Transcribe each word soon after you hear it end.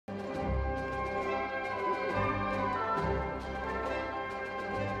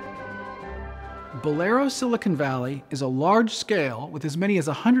Bolero Silicon Valley is a large-scale, with as many as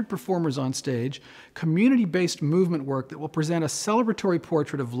 100 performers on stage, community-based movement work that will present a celebratory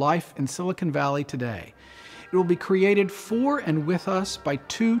portrait of life in Silicon Valley today. It will be created for and with us by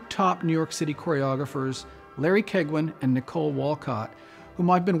two top New York City choreographers, Larry Kegwin and Nicole Walcott,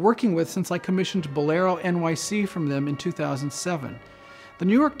 whom I've been working with since I commissioned Bolero NYC from them in 2007. The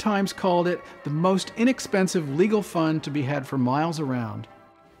New York Times called it the most inexpensive legal fund to be had for miles around.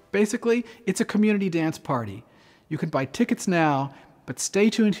 Basically, it's a community dance party. You can buy tickets now, but stay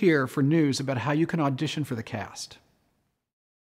tuned here for news about how you can audition for the cast.